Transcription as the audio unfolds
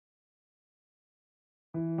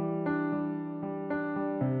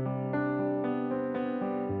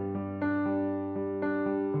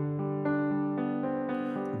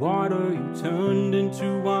water you turned into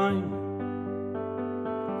wine.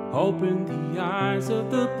 Open the eyes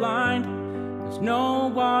of the blind. There's no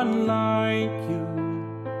one like you,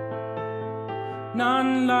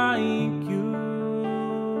 none like you.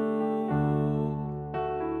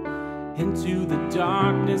 Into the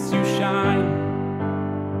darkness you shine.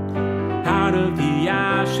 Out of the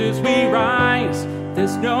ashes we rise.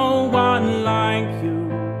 There's no one like you,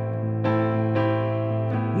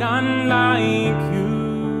 none like you.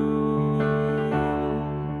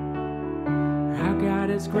 Our God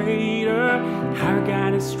is greater, our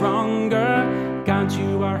God is stronger. God,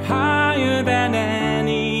 you are higher than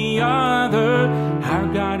any other. Our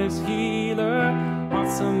God is healer,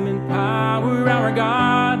 awesome in power. Our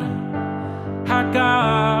God, our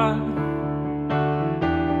God.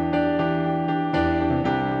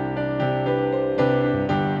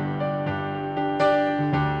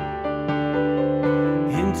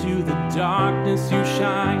 Into the darkness you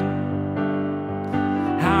shine.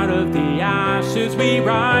 Out of the ashes we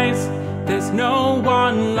rise. There's no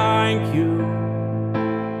one like you,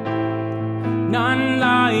 none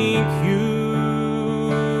like you.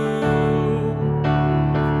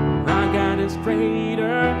 Our God is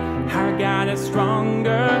greater, our God is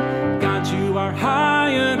stronger. God, you are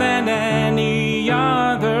higher than any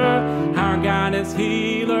other. Our God is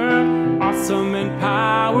healer, awesome in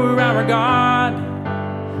power. Our God,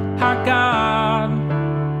 our God.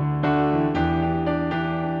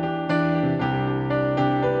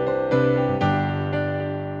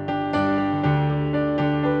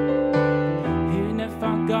 And if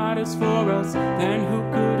our God is for us, then who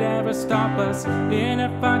could ever stop us? And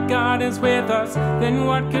if our God is with us, then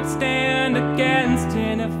what could stand against?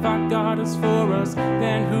 And if our God is for us,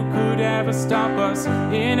 then who could ever stop us?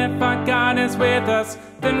 And if our God is with us,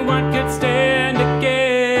 then what could stand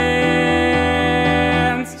against?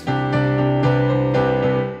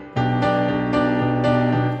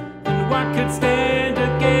 Then what could stand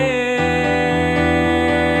against?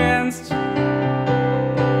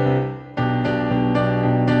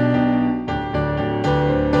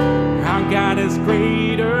 Our God is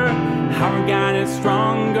greater, our God is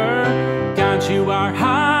stronger. God, you are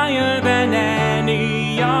higher than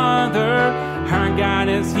any other. Our God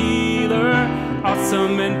is healer,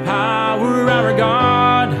 awesome in power. Our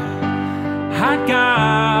God, our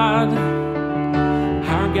God.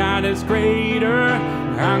 Our God is greater,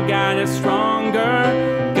 our God is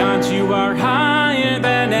stronger. God, you are higher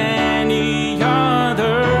than any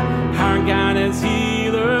other. Our God is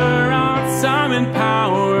healer, awesome in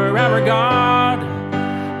power. Our God,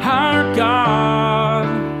 our God.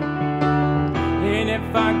 And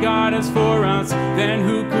if our God is for us, then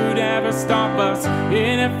who could ever stop us?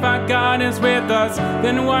 And if our God is with us,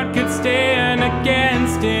 then what could stand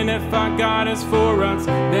against? And if our God is for us,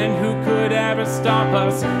 then who could ever stop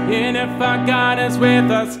us? And if our God is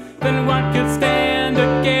with us, then what could stand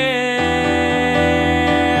against?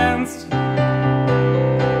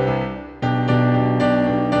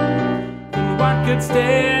 Then what could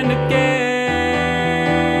stand against?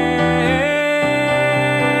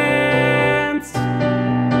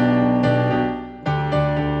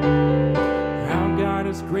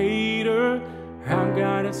 Greater, our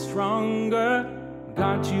God is stronger.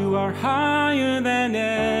 God, you are higher than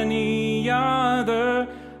any other.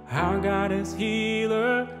 Our God is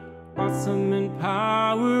healer, awesome in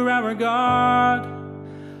power. Our God,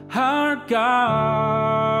 our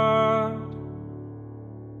God.